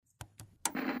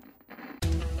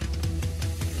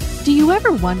Do you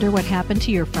ever wonder what happened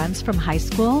to your friends from high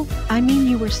school? I mean,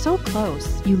 you were so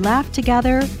close. You laughed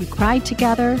together, you cried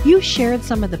together, you shared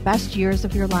some of the best years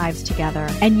of your lives together.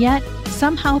 And yet,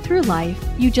 somehow through life,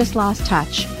 you just lost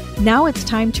touch. Now it's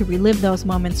time to relive those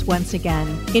moments once again.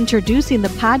 Introducing the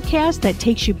podcast that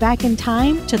takes you back in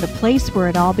time to the place where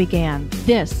it all began.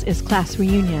 This is Class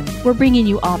Reunion. We're bringing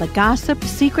you all the gossip,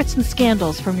 secrets, and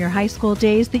scandals from your high school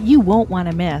days that you won't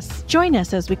want to miss. Join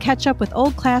us as we catch up with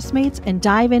old classmates and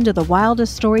dive into the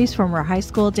wildest stories from our high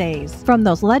school days. From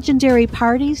those legendary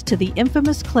parties to the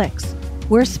infamous cliques,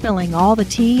 we're spilling all the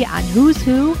tea on who's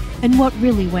who and what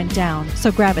really went down.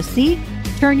 So grab a seat,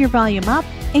 turn your volume up,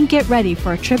 and get ready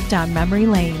for a trip down memory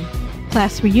lane.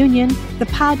 Class Reunion, the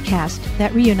podcast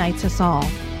that reunites us all.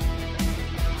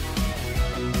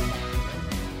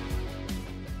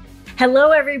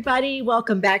 Hello, everybody.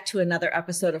 Welcome back to another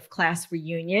episode of Class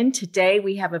Reunion. Today,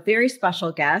 we have a very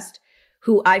special guest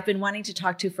who I've been wanting to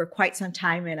talk to for quite some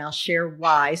time, and I'll share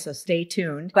why, so stay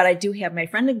tuned. But I do have my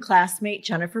friend and classmate,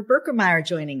 Jennifer Berkemeyer,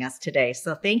 joining us today.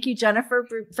 So thank you, Jennifer,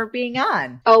 for being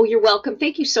on. Oh, you're welcome.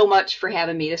 Thank you so much for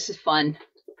having me. This is fun.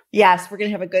 Yes, we're going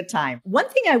to have a good time. One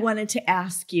thing I wanted to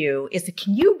ask you is,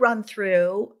 can you run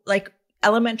through like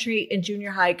elementary and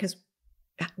junior high? Because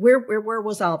where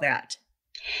was all that?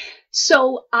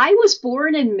 So I was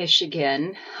born in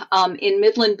Michigan, in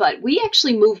Midland, but we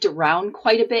actually moved around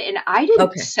quite a bit, and I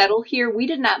didn't settle here. We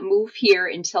did not move here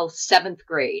until 7th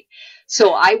grade.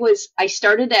 So I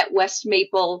started at West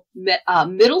Maple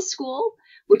Middle School,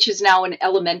 which is now an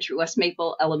elementary, West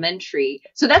Maple Elementary.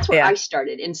 So that's where I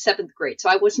started in 7th grade. So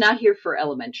I was not here for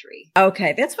elementary.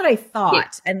 Okay, that's what I thought.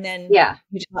 Yeah. And then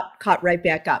you caught right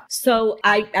back up. So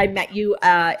I met you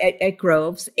at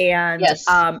Groves, and yes.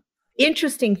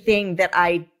 Interesting thing that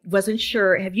I wasn't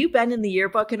sure. Have you been in the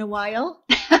yearbook in a while?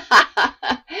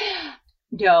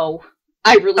 No,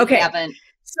 I really haven't.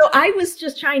 So I was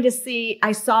just trying to see,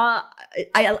 I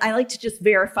like to just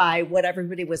verify what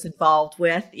everybody was involved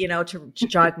with, to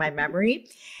jog my memory.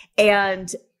 And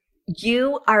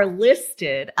you are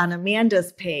listed on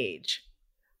Amanda's page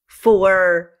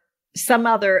for some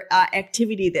other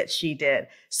activity that she did.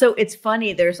 So it's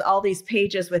funny. There's all these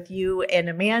pages with you and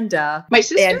Amanda. My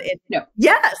sister? No.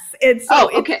 Yes. And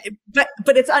so okay.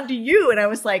 But it's under you. And I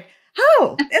was like,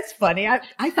 oh, that's funny.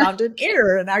 I found an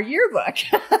error in our yearbook.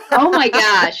 Oh my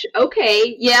gosh.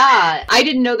 Okay. Yeah. I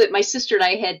didn't know that my sister and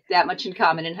I had that much in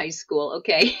common in high school.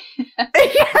 Okay.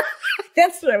 Yeah,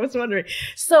 that's what I was wondering.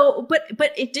 So, but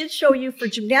it did show you for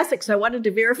gymnastics. So I wanted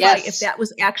to verify if that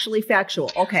was actually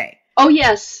factual. Okay. Oh,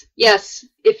 yes. Yes.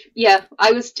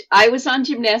 I was on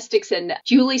gymnastics, and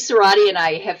Julie Cerati and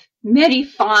I have many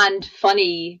fond,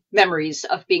 funny memories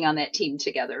of being on that team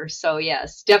together. So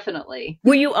yes, definitely.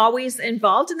 Were you always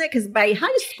involved in that? Because by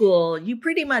high school, you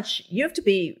have to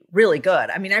be really good.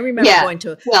 I mean, I remember going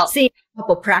to seeing a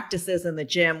couple practices in the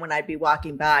gym when I'd be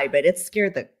walking by, but it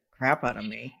scared the crap out of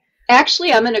me.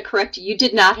 Actually, I'm going to correct you. You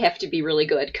did not have to be really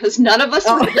good, because none of us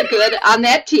were really good on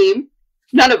that team.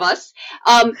 None of us.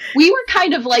 We were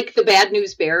kind of like the bad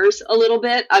news bears a little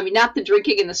bit. I mean, not the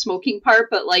drinking and the smoking part,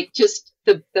 but like just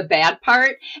the bad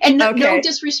part. And no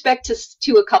disrespect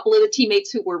to a couple of the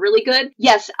teammates who were really good.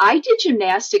 Yes, I did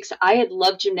gymnastics. I had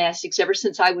loved gymnastics ever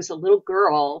since I was a little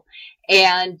girl,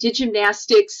 and did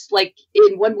gymnastics like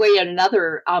in one way or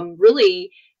another,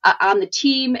 really on the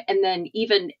team. And then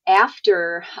even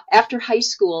after high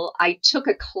school, I took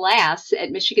a class at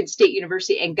Michigan State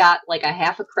University and got like a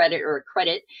half a credit or a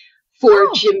credit for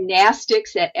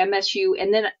gymnastics at MSU.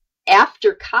 And then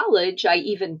after college, I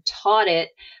even taught it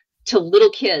to little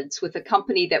kids with a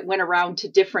company that went around to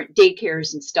different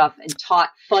daycares and stuff and taught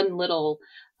fun little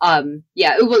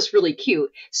it was really cute.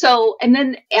 So, and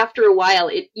then after a while,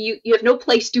 you have no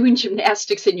place doing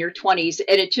gymnastics in your 20s.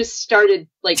 And it just started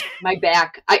like my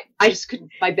back,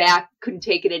 my back couldn't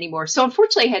take it anymore. So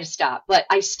unfortunately I had to stop, but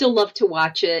I still love to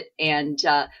watch it. And,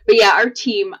 but yeah,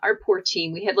 our poor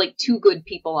team, we had like 2 good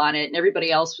people on it, and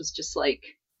everybody else was just like,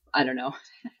 I don't know.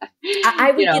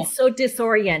 I would get so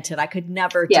disoriented. I could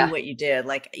never do what you did.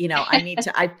 Like,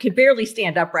 I could barely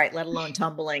stand upright, let alone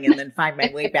tumbling and then find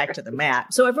my way back to the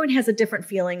mat. So everyone has a different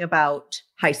feeling about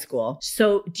high school.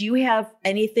 So do you have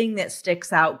anything that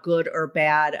sticks out, good or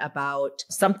bad, about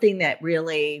something that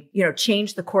really,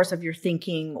 changed the course of your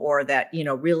thinking, or that,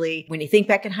 really, when you think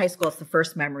back in high school, it's the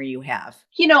first memory you have?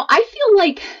 I feel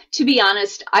like, to be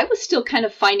honest, I was still kind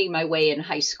of finding my way in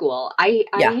high school. I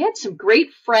had some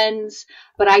great friends,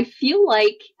 but I feel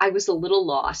like I was a little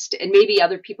lost, and maybe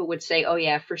other people would say, oh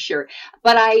yeah, for sure.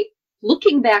 But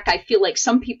looking back, I feel like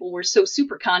some people were so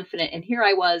super confident, and here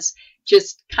I was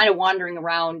just kind of wandering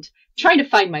around trying to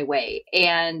find my way.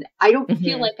 And I don't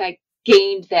feel like I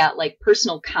gained that like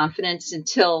personal confidence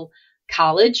until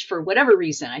college for whatever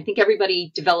reason. I think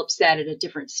everybody develops that at a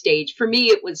different stage. For me,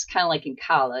 it was kind of like in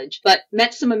college, but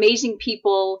met some amazing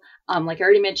people. Like I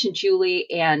already mentioned, Julie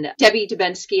and Debbie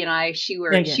Dubensky and I, she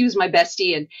was my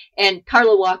bestie, and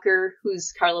Carla Walker,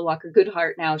 who's Carla Walker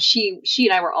Goodhart now. She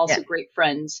and I were also great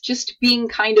friends, just being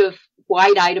kind of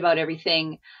wide-eyed about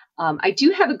everything. I do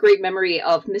have a great memory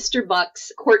of Mr.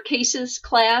 Buck's court cases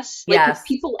class. Like if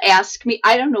people ask me,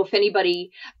 I don't know if anybody,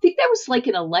 I think that was like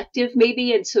an elective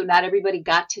maybe. And so not everybody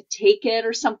got to take it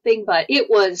or something, but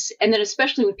it was. And then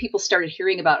especially when people started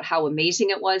hearing about how amazing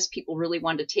it was, people really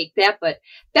wanted to take that. But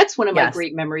that's one of my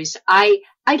great memories. I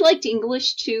liked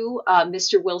English too.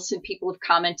 Mr. Wilson, people have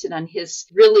commented on his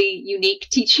really unique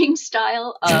teaching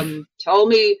style.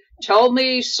 Tell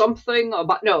me something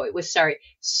about,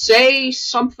 say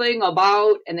something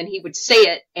about, and then he would say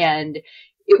it. And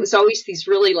it was always these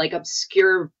really like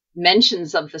obscure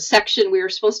mentions of the section we were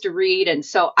supposed to read. And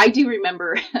so I do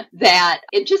remember that,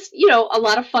 and just, a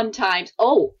lot of fun times.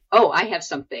 Oh, I have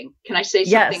something. Can I say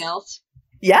something else?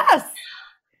 Yes.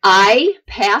 I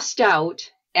passed out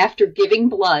after giving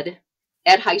blood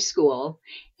at high school.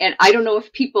 And I don't know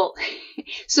if people,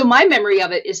 so my memory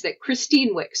of it is that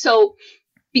Christine Wick,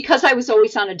 because I was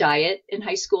always on a diet in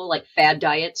high school, like fad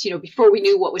diets, before we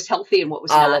knew what was healthy and what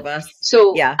was not. All of us.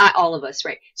 So all of us,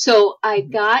 right. So I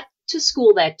got to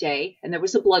school that day and there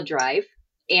was a blood drive.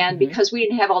 And because we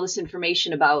didn't have all this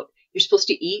information about you're supposed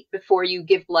to eat before you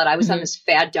give blood, I was on this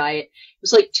fad diet. It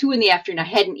was like 2 p.m. I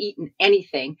hadn't eaten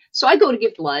anything. So I go to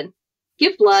give blood,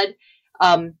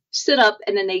 sit up,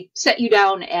 and then they set you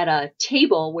down at a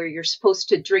table where you're supposed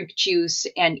to drink juice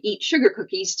and eat sugar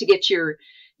cookies to get your,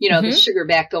 the sugar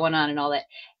back going on and all that.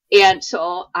 And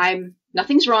so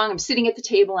nothing's wrong. I'm sitting at the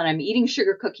table and I'm eating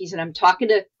sugar cookies and I'm talking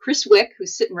to Chris Wick,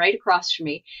 who's sitting right across from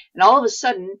me. And all of a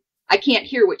sudden I can't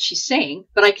hear what she's saying,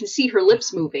 but I can see her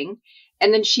lips moving.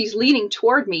 And then she's leaning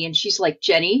toward me and she's like,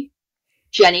 Jenny.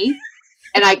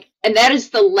 And that is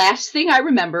the last thing I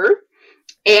remember.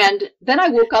 And then I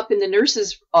woke up in the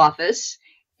nurse's office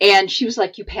and she was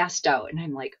like, you passed out. And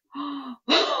I'm like, oh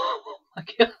my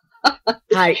God.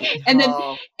 And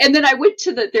then I went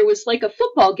there was like a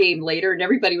football game later and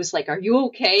everybody was like, are you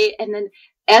okay? And then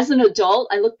as an adult,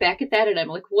 I look back at that and I'm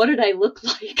like, what did I look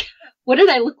like? What did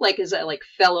I look like as I like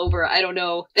fell over? I don't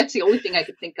know. That's the only thing I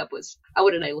could think of was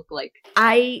what did I look like?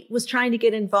 I was trying to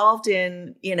get involved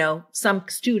in, some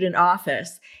student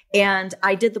office and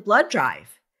I did the blood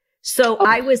drive. So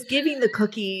I was giving the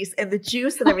cookies and the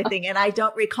juice and everything, and I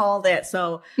don't recall that.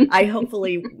 So I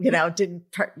hopefully, didn't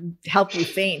help you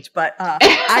faint. But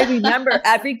I remember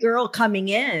every girl coming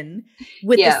in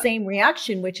with the same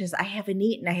reaction, which is, I haven't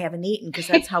eaten, because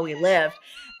that's how we lived.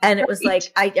 And it was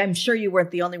like, I'm sure you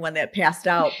weren't the only one that passed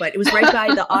out, but it was right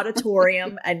by the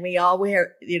auditorium, and we all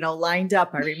were, lined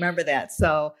up. I remember that.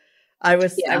 So I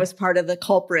was part of the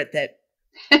culprit that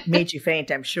made you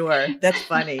faint, I'm sure. That's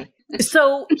funny.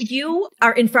 So you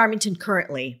are in Farmington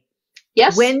currently.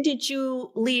 Yes. When did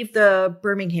you leave the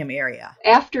Birmingham area?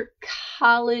 After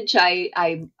college,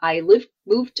 I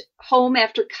moved home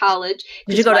after college.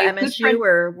 Did you go to MSU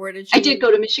or where did you? I did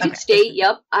go to Michigan State.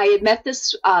 Yep. I had met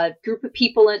this group of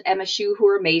people at MSU who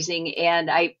were amazing.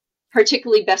 And I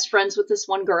particularly best friends with this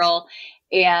one girl.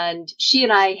 And she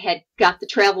and I had got the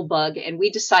travel bug, and we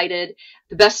decided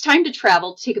the best time to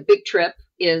travel, to take a big trip,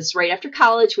 is right after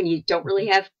college when you don't really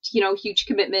have, huge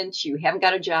commitments. You haven't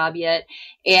got a job yet.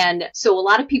 And so a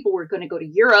lot of people were going to go to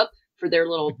Europe for their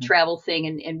little travel thing.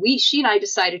 And she and I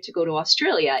decided to go to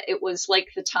Australia. It was like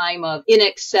the time of In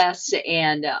Excess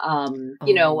and,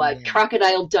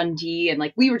 Crocodile Dundee. And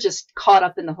like, we were just caught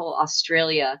up in the whole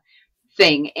Australia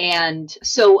thing. And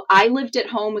so I lived at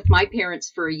home with my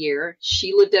parents for a year.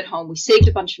 She lived at home. We saved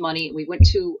a bunch of money. We went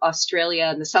to Australia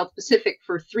and the South Pacific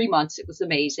for 3 months. It was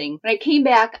amazing. When I came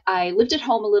back, I lived at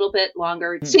home a little bit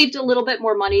longer, saved a little bit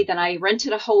more money. Then I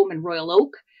rented a home in Royal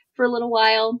Oak for a little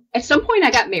while. At some point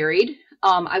I got married.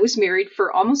 I was married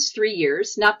for almost 3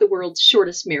 years, not the world's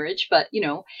shortest marriage, but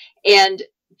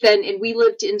and we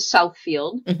lived in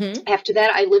Southfield. After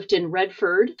that, I lived in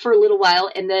Redford for a little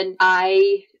while. And then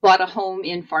I bought a home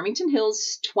in Farmington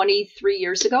Hills 23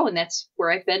 years ago. And that's where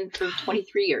I've been for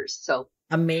 23 years. So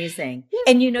amazing.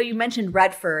 And you mentioned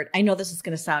Redford. I know this is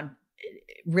going to sound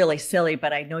really silly,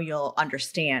 but I know you'll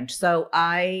understand. So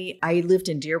I lived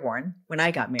in Dearborn when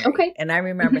I got married. Okay. And I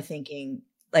remember thinking,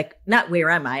 like, not where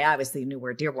am I? I obviously knew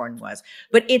where Dearborn was,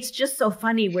 but it's just so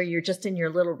funny where you're just in your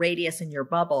little radius in your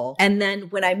bubble. And then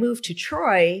when I moved to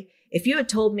Troy, if you had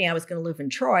told me I was going to live in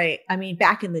Troy, I mean,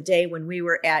 back in the day when we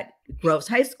were at Groves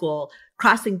High School,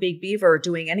 crossing Big Beaver,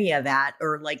 doing any of that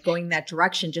or like going that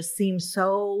direction just seemed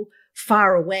so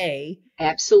far away.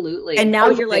 Absolutely. And now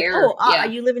you're like, there.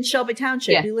 You live in Shelby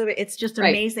Township. Yeah. You live. It's just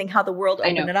amazing how the world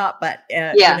opened it up. But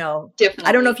definitely.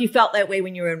 I don't know if you felt that way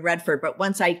when you were in Redford, but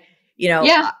once I,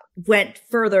 went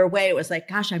further away, it was like,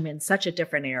 gosh, I'm in such a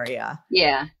different area.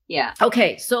 Yeah. Yeah.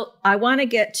 Okay. So I want to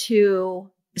get to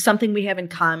something we have in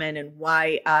common and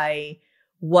why I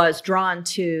was drawn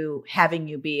to having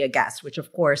you be a guest, which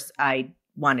of course I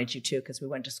wanted you to because we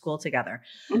went to school together.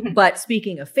 Mm-hmm. But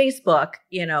speaking of Facebook,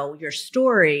 your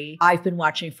story, I've been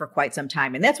watching for quite some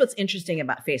time. And that's what's interesting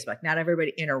about Facebook. Not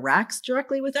everybody interacts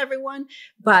directly with everyone,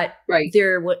 but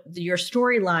your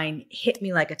storyline hit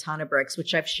me like a ton of bricks,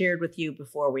 which I've shared with you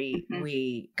before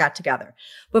we got together.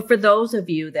 But for those of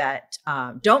you that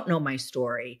don't know my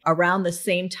story, around the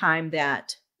same time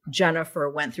that Jennifer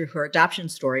went through her adoption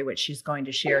story, which she's going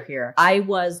to share here, I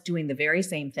was doing the very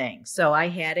same thing. So I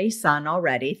had a son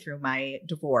already through my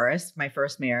divorce, my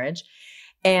first marriage,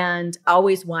 and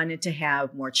always wanted to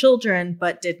have more children,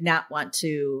 but did not want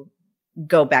to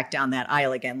go back down that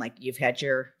aisle again. Like you've had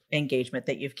your engagement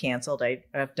that you've canceled.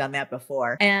 I've done that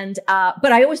before. And,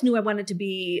 but I always knew I wanted to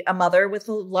be a mother with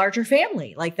a larger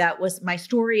family. Like that was my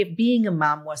story of being a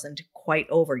mom wasn't quite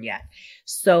over yet.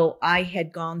 So I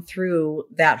had gone through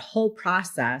that whole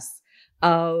process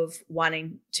of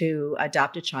wanting to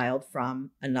adopt a child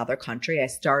from another country. I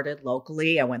started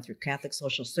locally. I went through Catholic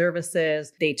Social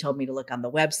Services. They told me to look on the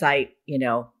website,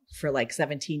 for like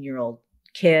 17-year-old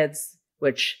kids,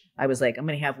 which I was like, I'm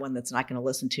going to have one that's not going to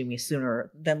listen to me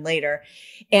sooner than later.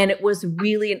 And it was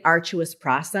really an arduous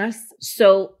process.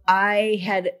 So I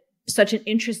had such an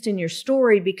interest in your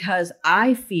story because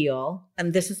I feel,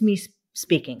 and this is me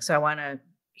speaking, so I want to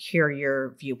hear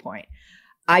your viewpoint.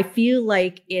 I feel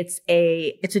like it's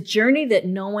a journey that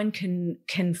no one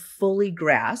can fully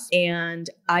grasp. And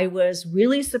I was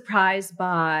really surprised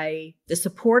by the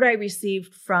support I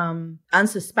received from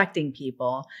unsuspecting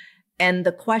people and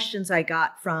the questions I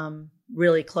got from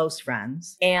really close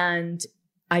friends. And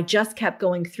I just kept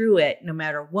going through it no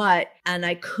matter what. And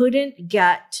I couldn't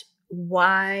get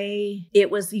why it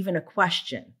was even a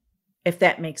question, if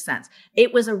that makes sense.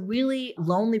 It was a really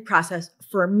lonely process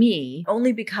for me,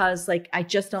 only because I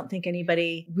just don't think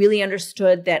anybody really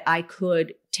understood that I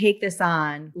could take this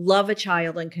on, love a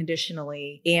child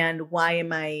unconditionally, and why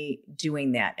am I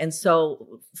doing that? And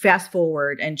so fast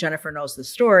forward, and Jennifer knows the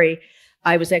story,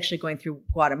 I was actually going through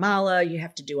Guatemala. You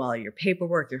have to do all of your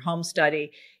paperwork, your home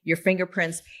study, your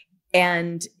fingerprints.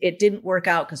 And it didn't work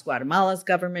out because Guatemala's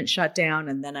government shut down.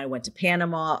 And then I went to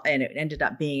Panama and it ended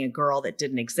up being a girl that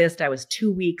didn't exist. I was 2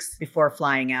 weeks before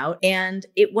flying out. And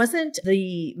it wasn't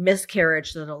the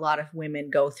miscarriage that a lot of women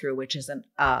go through, which is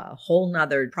a whole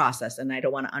nother process. And I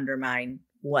don't want to undermine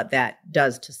what that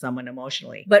does to someone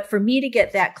emotionally. But for me to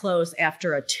get that close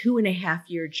after a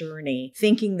 2.5-year journey,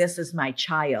 thinking this is my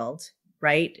child,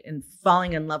 right? And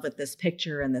falling in love with this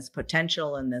picture and this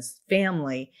potential and this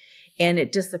family, and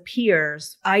it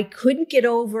disappears, I couldn't get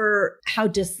over how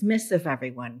dismissive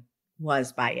everyone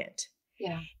was by it.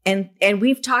 Yeah. And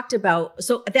we've talked about,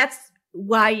 so that's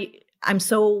why I'm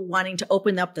so wanting to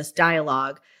open up this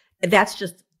dialogue. That's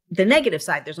just the negative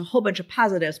side. There's a whole bunch of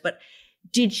positives, but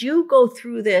did you go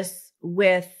through this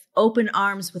with open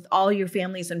arms with all your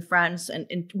families and friends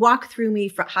and walk through me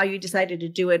for how you decided to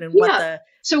do it and what the...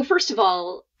 So first of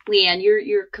all, Leanne,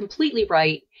 you're completely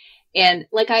right. And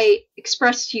like I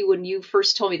expressed to you when you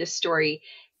first told me this story,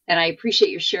 and I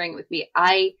appreciate your sharing it with me,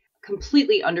 I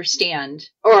completely understand,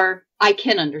 or I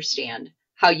can understand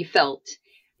how you felt.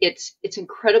 It's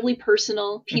incredibly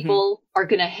personal. People are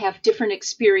going to have different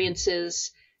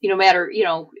experiences, no matter,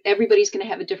 everybody's going to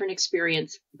have a different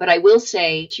experience. But I will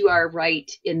say you are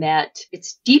right in that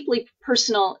it's deeply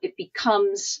personal. It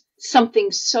becomes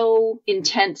something so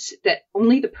intense that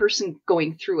only the person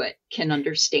going through it can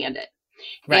understand it.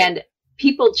 Right. And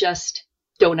people just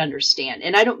don't understand.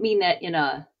 And I don't mean that in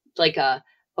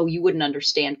oh, you wouldn't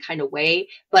understand kind of way,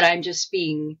 but I'm just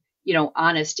being,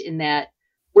 honest in that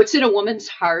what's in a woman's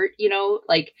heart,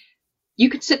 you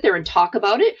could sit there and talk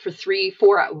about it for 3-4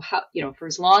 hours, for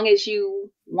as long as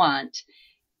you want.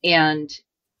 And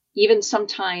even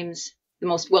sometimes the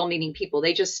most well-meaning people,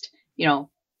 they just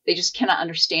cannot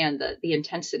understand the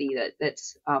intensity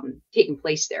that's taking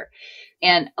place there.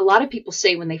 And a lot of people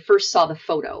say when they first saw the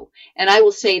photo, and I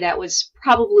will say that was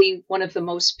probably one of the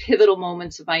most pivotal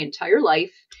moments of my entire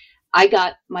life. I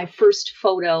got my first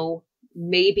photo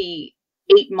maybe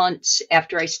 8 months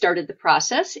after I started the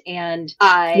process, and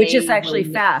which is actually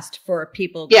fast for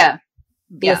people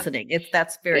listening.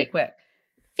 That's very quick.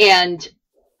 And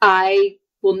I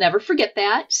will never forget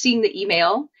that, seeing the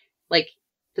email,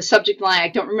 the subject line. I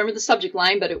don't remember the subject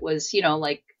line, but it was,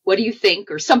 what do you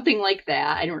think? Or something like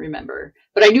that. I don't remember,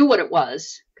 but I knew what it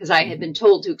was because I had been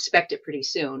told to expect it pretty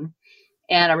soon.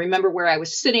 And I remember where I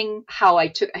was sitting,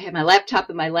 I had my laptop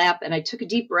in my lap and I took a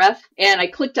deep breath and I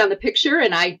clicked on the picture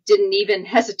and I didn't even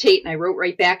hesitate. And I wrote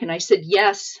right back and I said,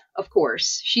 yes, of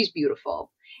course, she's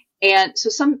beautiful. And so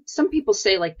some people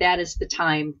say like that is the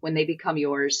time when they become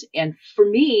yours. And for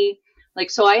me,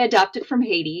 so I adopted from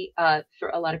Haiti. For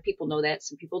a lot of people know that,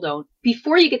 some people don't.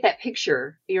 Before you get that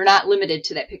picture, you're not limited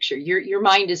to that picture. Your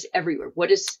mind is everywhere.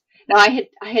 Now I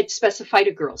had specified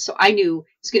a girl, so I knew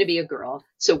it's going to be a girl.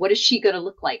 So what is she going to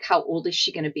look like? How old is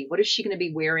she going to be? What is she going to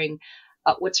be wearing?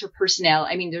 What's her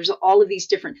personality? I mean, there's all of these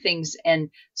different things. And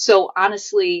so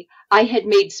honestly, I had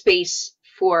made space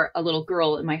for a little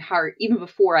girl in my heart, even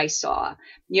before I saw,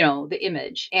 the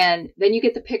image. And then you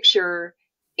get the picture.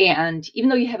 And even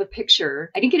though you have a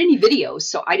picture, I didn't get any videos.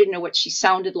 So I didn't know what she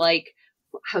sounded like,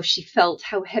 how she felt,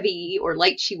 how heavy or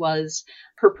light she was,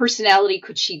 her personality.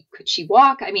 Could she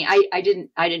walk? I mean, I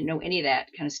didn't know any of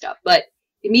that kind of stuff, but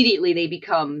immediately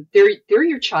they're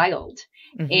your child.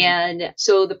 Mm-hmm. And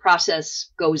so the process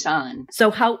goes on.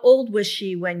 So how old was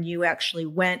she when you actually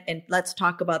went? And let's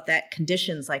talk about that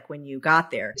conditions, like when you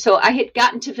got there. So I had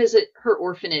gotten to visit her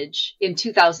orphanage in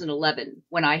 2011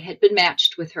 when I had been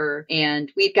matched with her,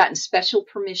 and we had gotten special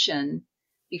permission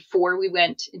before we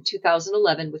went in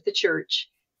 2011 with the church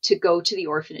to go to the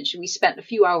orphanage. And we spent a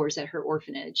few hours at her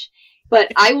orphanage.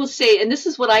 But I will say, and this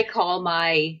is what I call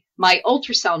my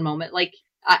ultrasound moment. Like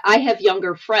I have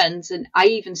younger friends and I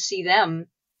even see them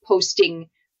posting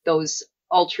those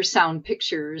ultrasound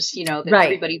pictures, that right.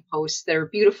 Everybody posts. They're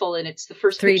beautiful. And it's the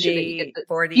first 3D, picture that you get the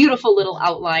 4D. Beautiful little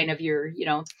outline of your,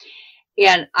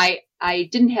 and I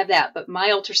didn't have that, but my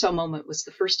ultrasound moment was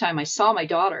the first time I saw my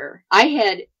daughter. I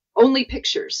had only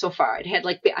pictures so far.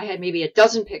 I had maybe a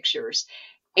dozen pictures.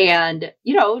 And,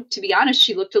 to be honest,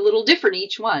 she looked a little different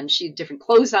each one. She had different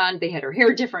clothes on. They had her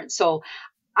hair different. So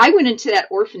I went into that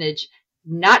orphanage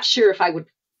not sure if I would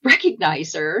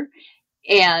recognize her.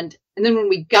 And then when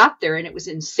we got there, and it was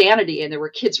insanity, and there were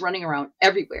kids running around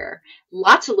everywhere,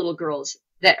 lots of little girls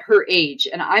that her age.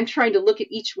 And I'm trying to look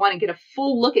at each one and get a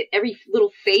full look at every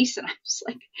little face. And I'm just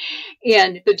like,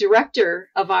 and the director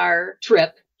of our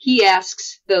trip, he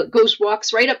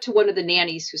walks right up to one of the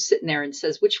nannies who's sitting there and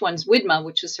says, which one's Widma,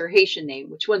 which was her Haitian name,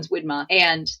 which one's Widma?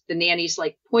 And the nanny's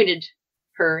pointed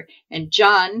her, and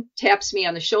John taps me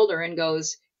on the shoulder and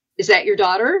goes, is that your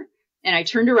daughter? And I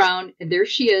turned around and there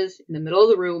she is in the middle of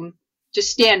the room,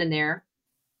 just standing there,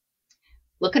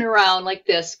 looking around like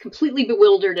this, completely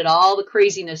bewildered at all the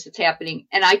craziness that's happening.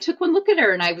 And I took one look at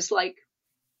her and I was like,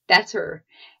 that's her.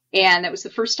 And that was the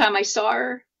first time I saw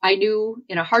her. I knew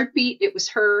in a heartbeat it was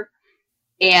her.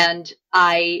 And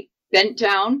I bent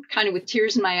down kind of with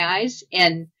tears in my eyes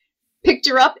and picked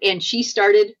her up, and she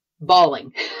started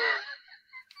bawling,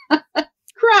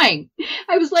 crying.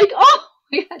 I was like, oh,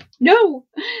 no,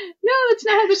 that's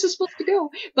not how this is supposed to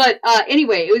go. But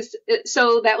anyway,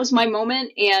 so that was my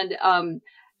moment. And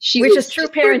which is true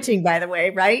parenting, by the way,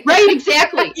 right? Right,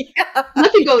 exactly. Yeah.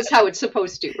 Nothing goes how it's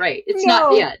supposed to, right? It's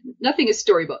not yet. Nothing is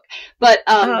storybook. But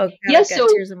God, yeah, so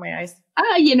tears in my eyes.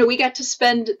 We got to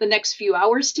spend the next few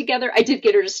hours together. I did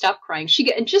get her to stop crying.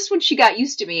 And just when she got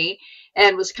used to me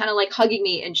and was kind of hugging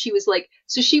me, and she was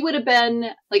so she would have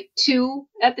been 2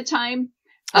 at the time.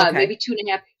 Okay. Maybe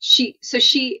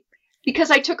 2.5. Because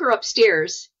I took her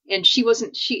upstairs, and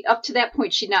up to that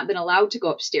point, she'd not been allowed to go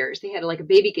upstairs. They had a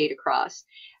baby gate across.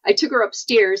 I took her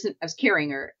upstairs and I was carrying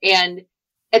her. And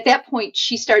at that point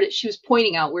she was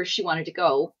pointing out where she wanted to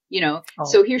go, Oh.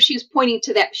 So here she was pointing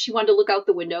to that. She wanted to look out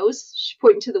the windows. She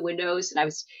pointed to the windows, and I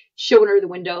was showing her the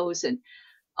windows. And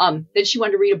then she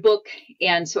wanted to read a book.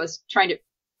 And so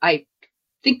I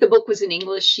think the book was in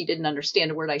English. She didn't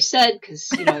understand a word I said because,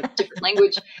 different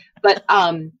language. But,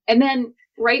 and then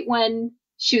right when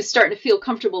she was starting to feel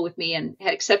comfortable with me and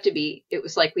had accepted me, it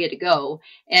was we had to go.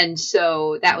 And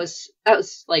so that was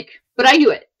but I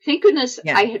knew it. Thank goodness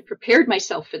I had prepared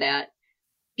myself for that,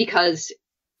 because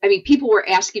people were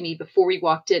asking me before we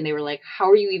walked in, they were like,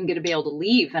 how are you even going to be able to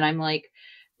leave? And I'm like,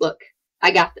 look, I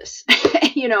got this.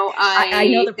 I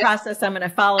know the process. I'm going to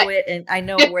follow it, and I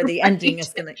know where the ending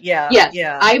is going to. Yeah. Yes,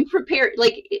 yeah. I'm prepared.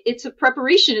 It's a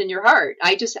preparation in your heart.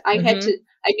 I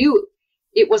knew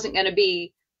it wasn't going to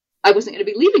be. I wasn't going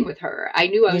to be leaving with her. I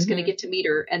knew I was going to get to meet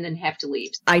her and then have to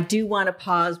leave. I do want to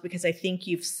pause because I think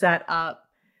you've set up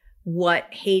what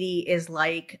Haiti is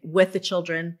like with the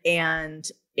children, and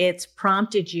it's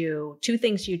prompted you. 2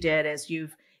 things you did is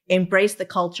you've embrace the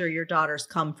culture your daughters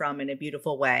come from in a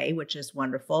beautiful way, which is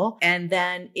wonderful. And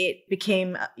then it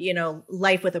became,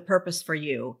 life with a purpose for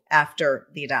you after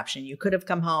the adoption. You could have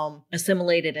come home,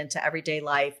 assimilated into everyday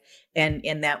life,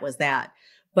 and that was that.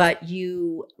 But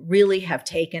you really have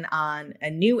taken on a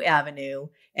new avenue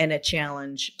and a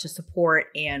challenge to support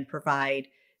and provide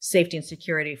safety and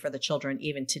security for the children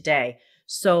even today.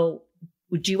 So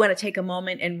do you want to take a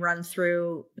moment and run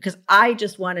through, because I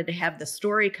just wanted to have the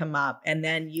story come up, and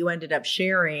then you ended up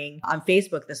sharing on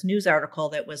Facebook this news article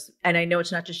that was, and I know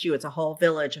it's not just you, it's a whole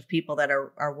village of people that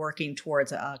are working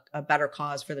towards a better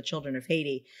cause for the children of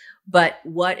Haiti. But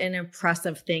what an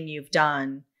impressive thing you've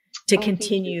done to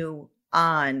continue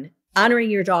on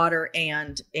honoring your daughter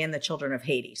and the children of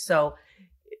Haiti. So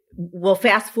we'll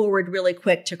fast forward really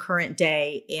quick to current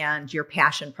day and your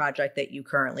passion project that you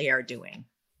currently are doing.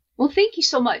 Well, thank you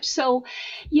so much. So,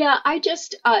 yeah, I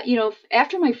just,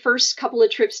 after my first couple of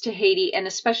trips to Haiti, and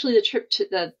especially the trip to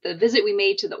the visit we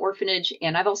made to the orphanage,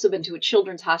 and I've also been to a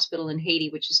children's hospital in Haiti,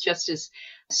 which is just as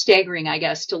staggering, I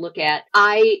guess, to look at.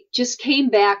 I just came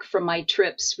back from my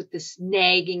trips with this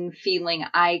nagging feeling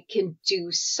I can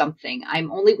do something.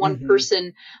 I'm only one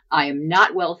person. I am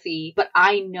not wealthy, but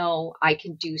I know I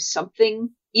can do something,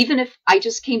 even if I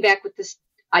just came back with this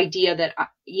idea that,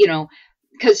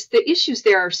 because the issues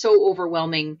there are so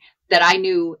overwhelming that I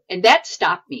knew, and that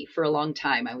stopped me for a long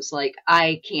time. I was like,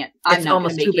 I can't, I'm not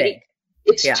going to make it.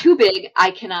 It's too big.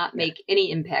 I cannot make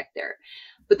any impact there.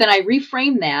 But then I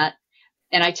reframe that,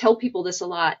 and I tell people this a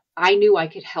lot. I knew I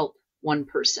could help one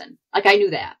person. Like, I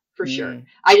knew that for sure.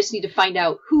 I just need to find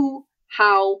out who,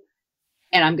 how,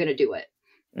 and I'm going to do it.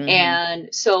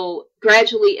 And so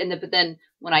gradually, but then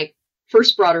when I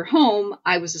first brought her home,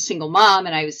 I was a single mom,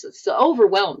 and I was so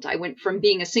overwhelmed. I went from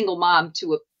being a single mom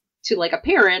to like a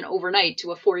parent overnight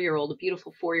to a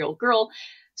beautiful 4-year-old girl.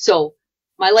 So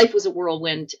my life was a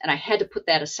whirlwind, and I had to put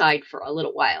that aside for a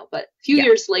little while. But a few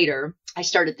years later, I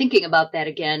started thinking about that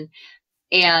again,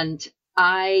 and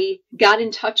I got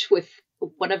in touch with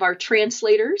one of our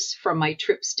translators from my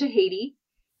trips to Haiti.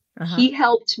 He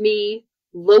helped me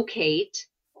locate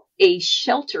a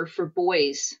shelter for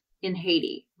boys in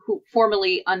Haiti who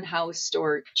formerly unhoused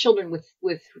or children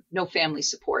with no family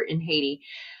support in Haiti.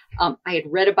 I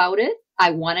had read about it.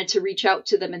 I wanted to reach out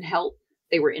to them and help.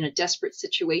 They were in a desperate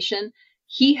situation.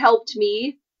 He helped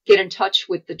me get in touch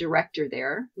with the director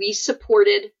there. We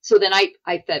supported. So then I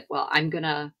thought, well,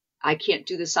 I can't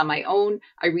do this on my own.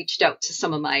 I reached out to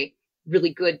some of my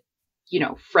really good,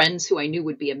 friends who I knew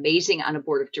would be amazing on a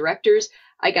board of directors.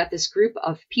 I got this group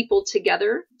of people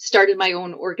together, started my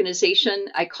own organization.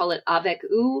 I call it Avec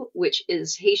Eux, which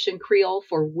is Haitian Creole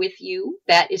for with you.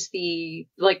 That is the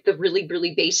really,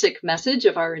 really basic message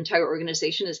of our entire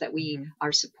organization, is that we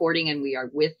are supporting and we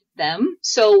are with them.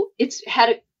 So it's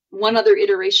had one other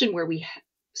iteration where we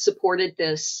supported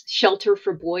this shelter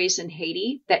for boys in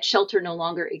Haiti. That shelter no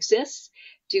longer exists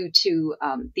due to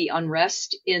the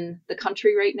unrest in the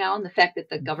country right now, and the fact that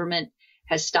the government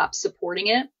has stopped supporting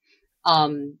it.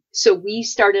 So we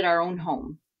started our own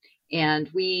home, and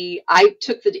I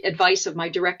took the advice of my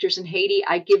directors in Haiti.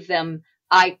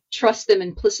 I trust them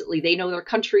implicitly. They know their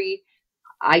country.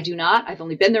 I do not. I've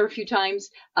only been there a few times.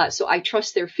 So I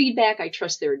trust their feedback. I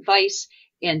trust their advice.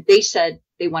 And they said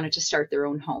they wanted to start their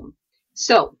own home.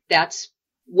 So that's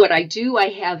what I do. I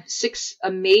have 6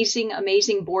 amazing,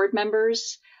 amazing board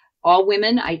members, all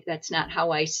women. That's not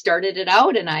how I started it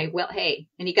out. And hey,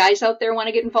 any guys out there want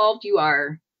to get involved? You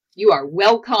are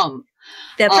welcome.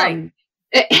 That's right.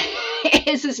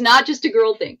 This is not just a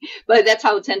girl thing, but that's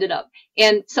how it's ended up.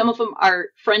 And some of them are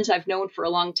friends I've known for a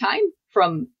long time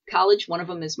from college. One of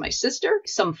them is my sister.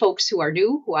 Some folks who are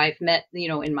new, who I've met,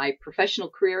 in my professional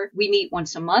career. We meet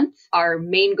once a month. Our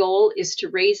main goal is to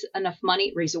raise enough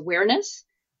money, raise awareness,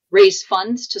 raise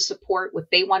funds to support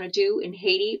what they want to do in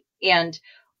Haiti. And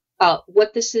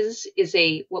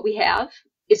what we have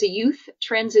is a youth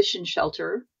transition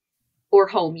shelter or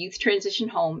youth transition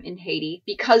home in Haiti.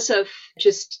 Because of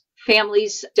just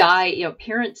families die,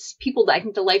 parents, people die. I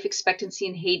think the life expectancy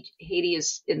in Haiti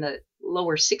is in the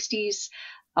lower 60s.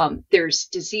 There's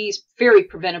disease, very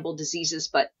preventable diseases,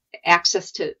 but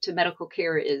access to medical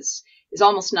care is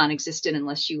almost non-existent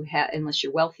unless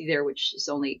you're wealthy there, which is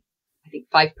only, I think,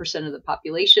 5% of the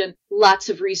population. Lots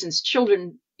of reasons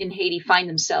children in Haiti find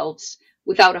themselves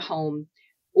without a home,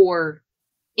 or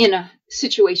in a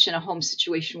home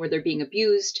situation where they're being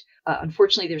abused.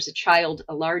 Unfortunately, there's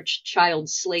a large child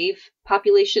slave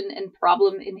population and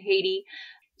problem in Haiti.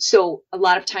 So a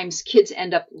lot of times kids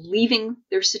end up leaving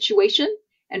their situation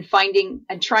and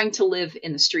trying to live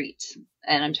in the streets.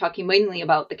 And I'm talking mainly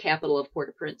about the capital of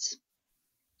Port-au-Prince,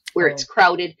 where it's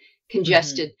crowded,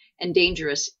 congested and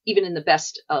dangerous, even in the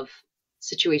best of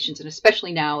situations, and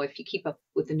especially now if you keep up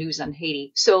with the news on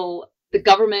Haiti. So the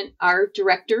government, our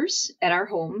directors at our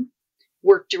home,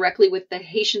 work directly with the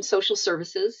Haitian Social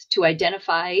Services to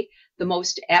identify the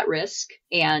most at risk,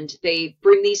 and they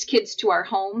bring these kids to our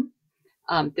home.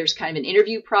 There's kind of an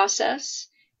interview process.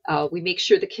 We make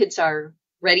sure the kids are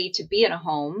ready to be in a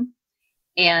home,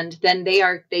 and then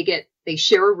they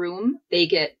share a room, they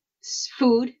get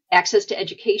food, access to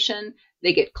education,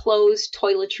 they get clothes,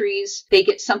 toiletries, they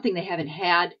get something they haven't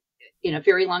had in a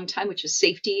very long time, which is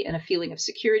safety and a feeling of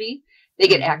security. They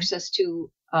get access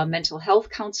to a mental health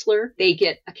counselor. They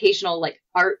get occasional like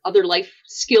art, other life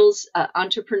skills,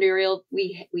 entrepreneurial.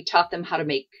 We taught them how to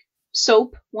make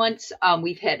soap once.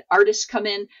 We've had artists come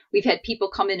in. We've had people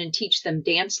come in and teach them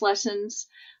dance lessons.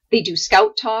 They do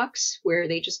scout talks where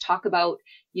they just talk about,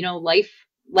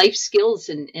 life skills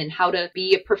and how to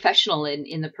be a professional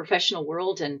in the professional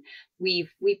world. And we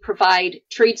provide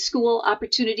trade school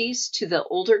opportunities to the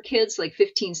older kids, like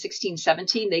 15, 16,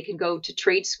 17. They can go to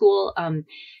trade school.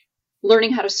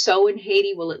 Learning how to sew in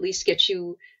Haiti will at least get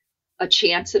you a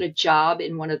chance at a job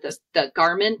in one of the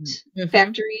garment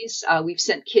factories. We've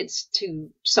sent kids to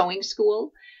sewing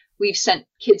school. We've sent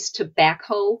kids to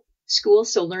backhoe school.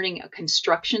 So learning a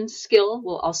construction skill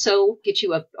will also get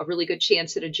you a really good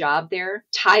chance at a job there.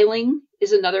 Tiling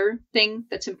is another thing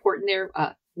that's important there.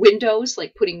 Windows,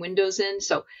 like putting windows in.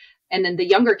 So, and then the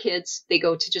younger kids, they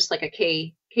go to just like a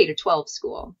K to 12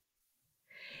 school.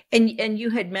 And you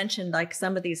had mentioned like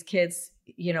some of these kids,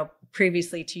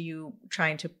 previously to you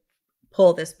trying to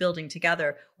pull this building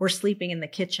together, were sleeping in the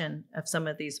kitchen of some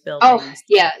of these buildings. Oh,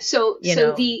 yeah. So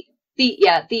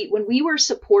when we were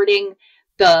supporting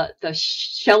the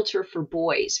shelter for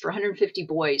boys, for 150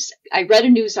 boys, I read a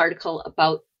news article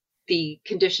about the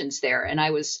conditions there and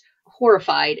I was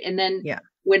horrified. And then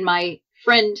when my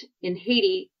friend in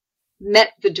Haiti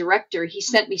met the director, he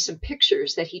sent me some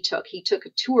pictures that he took. He took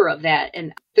a tour of that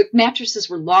and the mattresses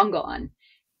were long gone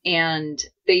and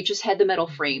they just had the metal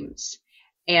frames.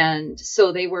 And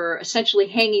so they were essentially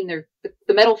hanging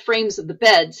the metal frames of the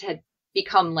beds had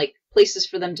become like places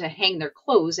for them to hang their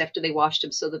clothes after they washed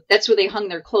them. So that's where they hung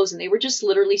their clothes. And they were just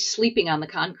literally sleeping on the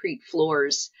concrete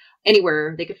floors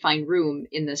anywhere they could find room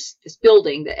in this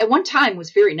building that at one time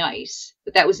was very nice,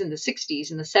 but that was in the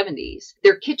 60s and the 70s.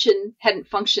 Their kitchen hadn't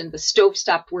functioned. The stove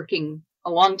stopped working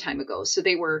a long time ago. So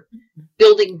they were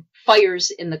building fires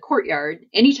in the courtyard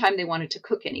anytime they wanted to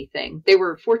cook anything. They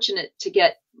were fortunate to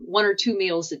get 1 or 2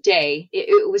 meals a day.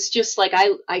 It was just like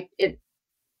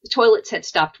the toilets had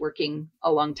stopped working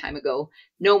a long time ago.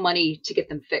 No money to get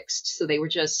them fixed. So they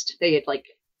had like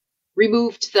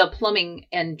removed the plumbing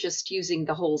and just using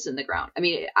the holes in the ground. I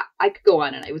mean, I could go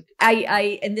on and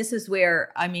and this is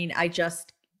where, I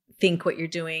just think what you're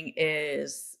doing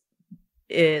is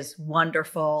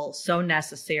wonderful, so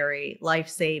necessary,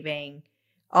 life-saving,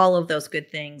 all of those good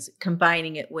things,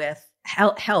 combining it with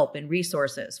help and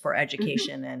resources for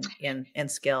education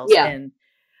and skills. Yeah. And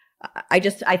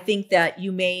I think that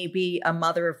you may be a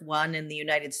mother of one in the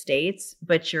United States,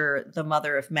 but you're the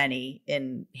mother of many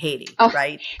in Haiti,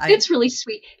 right? That's really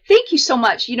sweet. Thank you so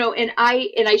much. And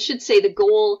I should say the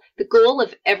goal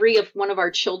of every of one of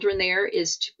our children there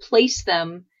is to place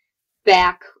them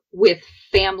back with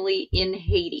family in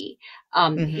Haiti.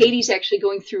 Haiti's actually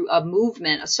going through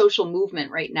a social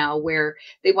movement right now where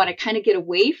they want to kind of get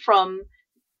away from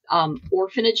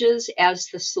orphanages as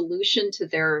the solution to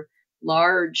their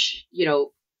large,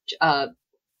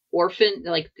 orphan,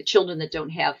 like the children that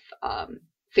don't have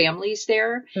families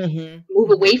there, move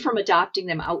away from adopting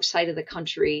them outside of the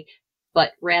country,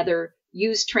 but rather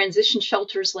use transition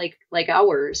shelters like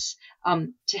ours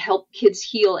to help kids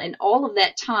heal. And all of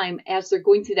that time, as they're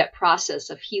going through that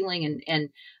process of healing and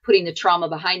putting the trauma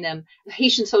behind them,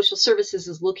 Haitian Social Services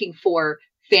is looking for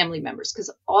family members,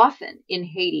 because often in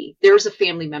Haiti, there's a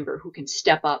family member who can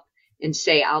step up and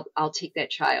say, I'll take that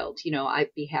child.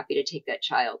 I'd be happy to take that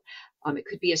child. It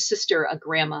could be a sister, a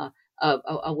grandma,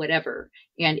 a whatever.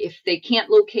 And if they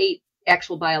can't locate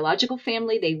actual biological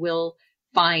family, they will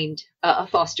find a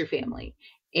foster family.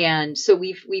 And so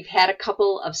we've had a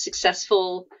couple of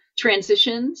successful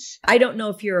transitions. I don't know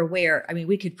if you're aware.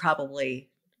 We could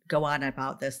probably go on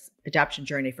about this adoption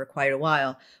journey for quite a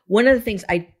while. One of the things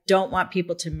I don't want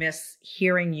people to miss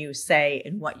hearing you say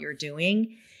and what you're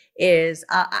doing is,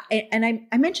 and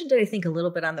I mentioned it, I think, a little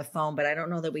bit on the phone, but I don't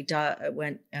know that we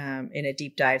went in a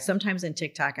deep dive. Sometimes in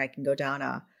TikTok, I can go down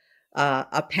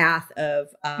a path of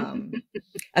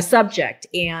a subject,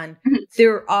 and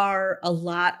there are a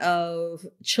lot of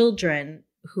children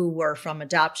who were from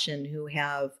adoption who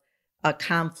have a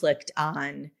conflict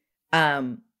on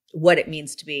what it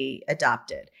means to be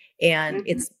adopted. And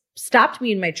it's stopped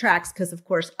me in my tracks because, of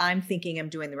course, I'm thinking I'm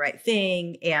doing the right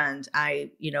thing and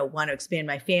I, want to expand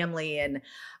my family. And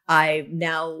I'm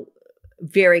now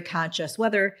very conscious,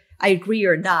 whether I agree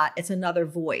or not, it's another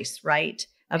voice, right?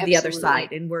 Of the other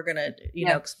side. And we're going to,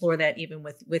 explore that even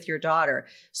with your daughter.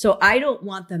 So I don't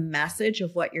want the message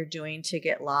of what you're doing to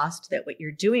get lost, that what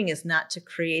you're doing is not to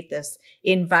create this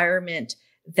environment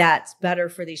that's better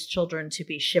for these children to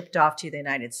be shipped off to the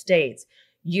United States.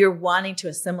 You're wanting to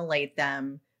assimilate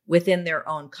them within their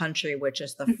own country, which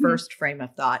is the first frame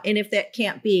of thought. And if that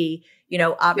can't be,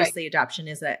 obviously adoption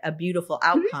is a beautiful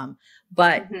outcome,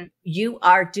 but you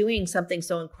are doing something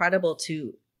so incredible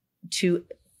to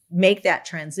make that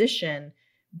transition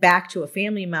back to a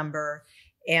family member.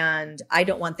 And I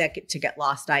don't want that to get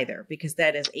lost either, because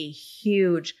that is a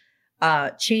huge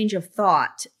change of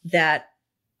thought that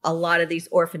a lot of these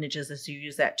orphanages, as you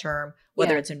use that term,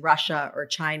 whether it's in Russia or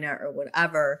China or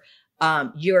whatever,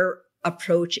 your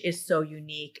approach is so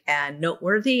unique and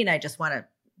noteworthy. And I just want to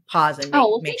pause and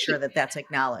make sure that that's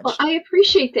acknowledged. Well, I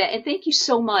appreciate that. And thank you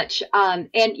so much. And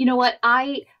you know what?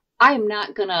 I am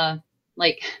not gonna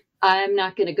I'm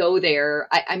not going to go there.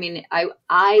 I mean,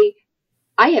 I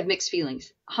have mixed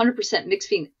feelings, 100% mixed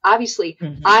feelings. Obviously,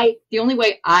 the only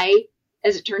way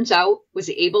as it turns out,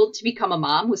 was able to become a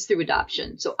mom was through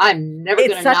adoption. So I'm never going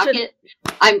to knock it.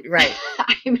 I'm right.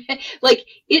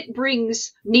 It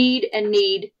brings need and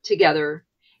need together.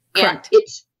 Correct. And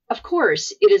it's, of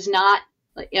course, it is not,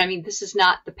 this is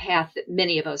not the path that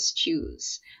many of us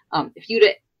choose. If you'd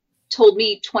told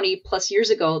me 20 plus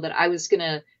years ago that I was going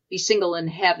to be single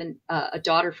and have a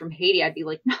daughter from Haiti, I'd be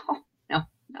like, nope.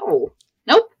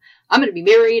 I'm going to be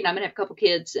married and I'm going to have a couple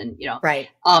kids and, Right.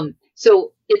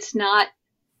 So it's not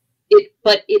it,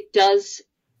 but it does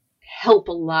help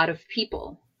a lot of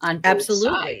people on both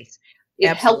sides.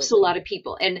 It helps a lot of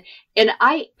people. And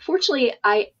fortunately,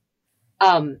 I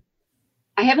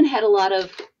haven't had a lot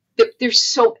of, there's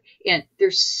so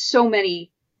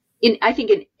many I think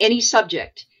in any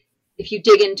subject, if you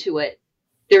dig into it,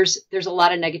 there's a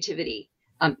lot of negativity,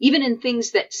 even in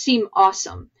things that seem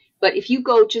awesome. But if you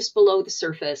go just below the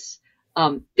surface,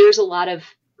 there's a lot of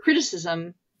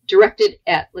criticism directed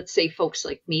at, let's say, folks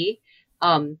like me,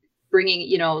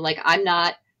 bringing, I'm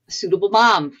not a suitable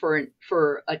mom for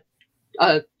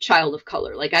a child of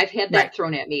color. Like I've had that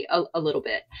thrown at me a little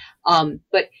bit.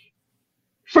 But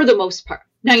for the most part,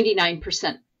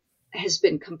 99% has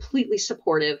been completely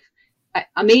supportive.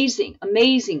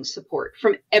 Amazing support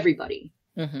from everybody.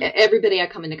 Everybody I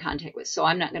come into contact with. So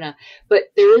I'm not going to,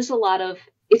 but there is a lot of,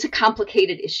 it's a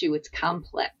complicated issue. It's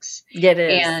complex. It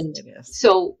is. And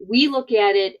so we look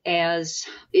at it as,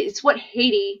 it's what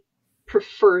Haiti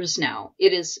prefers now.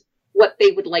 It is what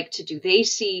they would like to do. They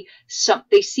see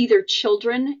their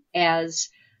children as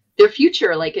their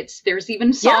future. Like there's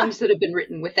even songs that have been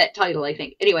written with that title, I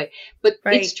think. Anyway, but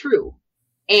it's true.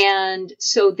 And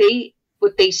so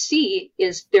what they see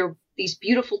is these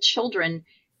beautiful children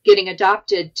getting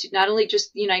adopted to not only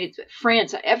just the United States,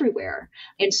 France, everywhere.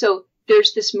 And so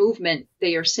there's this movement.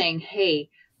 They are saying,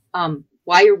 hey,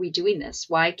 why are we doing this?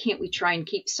 Why can't we try and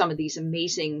keep some of these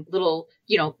amazing little,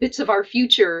 bits of our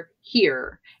future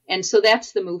here? And so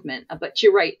that's the movement. But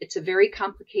you're right. It's a very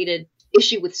complicated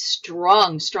issue with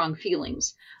strong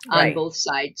feelings on both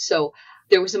sides. So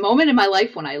there was a moment in my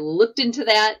life when I looked into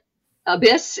that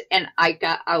abyss and I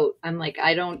got out. I'm like,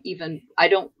 I don't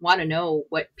want to know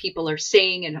what people are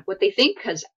saying and what they think,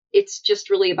 because it's just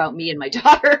really about me and my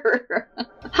daughter.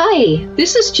 Hi,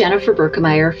 this is Jennifer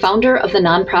Berkemeyer, founder of the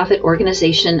nonprofit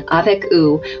organization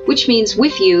Advocacy, which means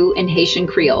with you in Haitian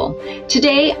Creole.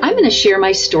 Today, I'm going to share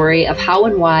my story of how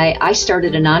and why I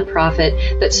started a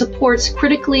nonprofit that supports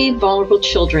critically vulnerable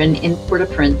children in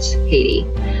Port-au-Prince, Haiti.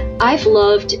 I've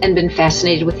loved and been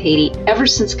fascinated with Haiti ever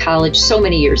since college so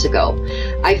many years ago.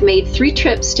 I've made 3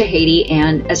 trips to Haiti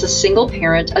and, as a single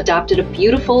parent, adopted a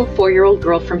beautiful 4-year-old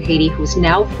girl from Haiti who's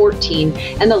now 14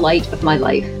 and the light of my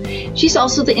life. She's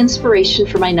also the inspiration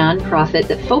for my nonprofit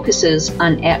that focuses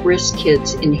on at-risk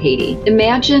kids in Haiti.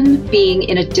 Imagine being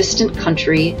in a distant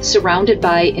country, surrounded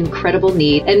by incredible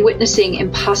need and witnessing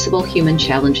impossible human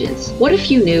challenges. What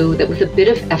if you knew that with a bit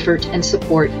of effort and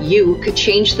support, you could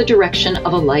change the direction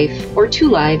of a life, or 2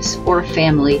 lives, or a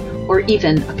family, or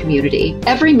even a community?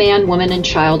 Every man, woman, and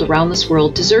child around this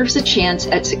world deserves a chance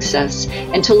at success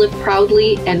and to live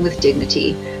proudly and with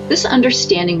dignity. This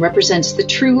understanding represents the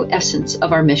true essence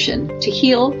of our mission: to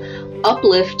heal,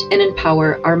 uplift, and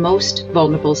empower our most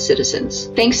vulnerable citizens.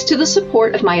 Thanks to the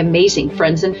support of my amazing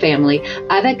friends and family,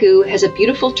 Advocacy has a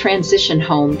beautiful transition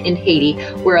home in Haiti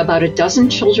where about a dozen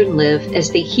children live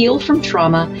as they heal from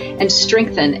trauma and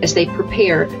strengthen as they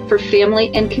prepare for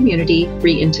family and community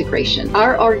reintegration.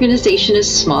 Our organization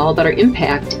is small, but our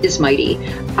impact is mighty.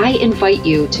 I invite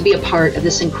you to be a part of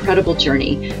this incredible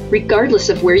journey. Regardless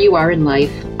of where you are in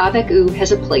life, Advocacy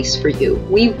has a place for you.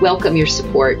 We welcome your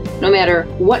support, no matter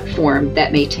what form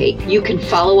that may take. You can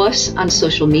follow us on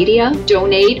social media,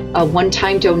 donate a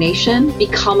one-time donation,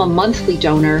 become a monthly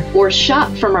donor, or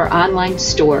shop from our online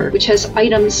store, which has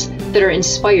items that are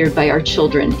inspired by our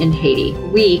children in Haiti.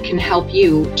 We can help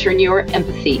you turn your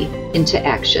empathy into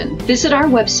action. Visit our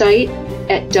website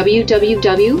at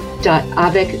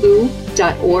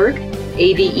www.avekou.org,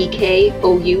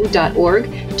 avekou.org,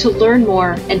 to learn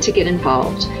more and to get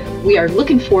involved. We are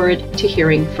looking forward to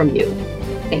hearing from you.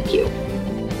 Thank you.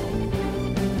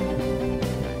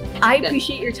 I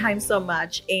appreciate your time so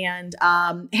much, and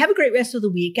have a great rest of the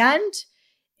weekend.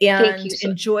 And Thank you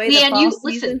enjoy the fall season.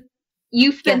 Listen,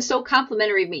 you've been so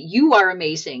complimentary of me. You are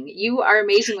amazing. You are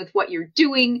amazing with what you're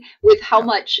doing, with how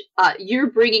much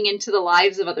you're bringing into the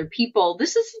lives of other people.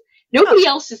 This is nobody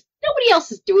else is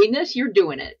doing this. You're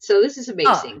doing it. So this is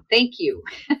amazing. Thank you.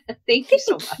 Thank you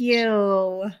so much. Thank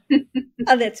you.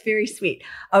 Oh, that's very sweet.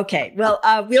 Okay. Well,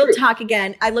 we'll talk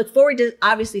again. I look forward to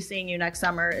obviously seeing you next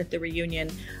summer at the reunion,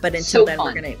 but until then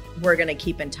we're going to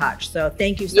keep in touch. So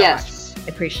thank you so much. I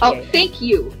appreciate it. Thank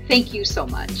you. Thank you so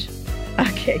much.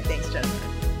 Okay. Thanks, Jennifer.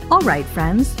 All right,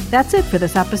 friends. That's it for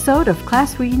this episode of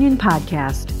Class Reunion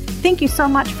Podcast. Thank you so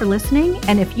much for listening.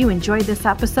 And if you enjoyed this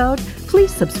episode,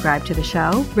 please subscribe to the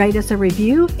show, write us a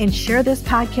review, and share this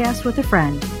podcast with a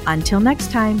friend. Until next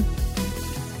time.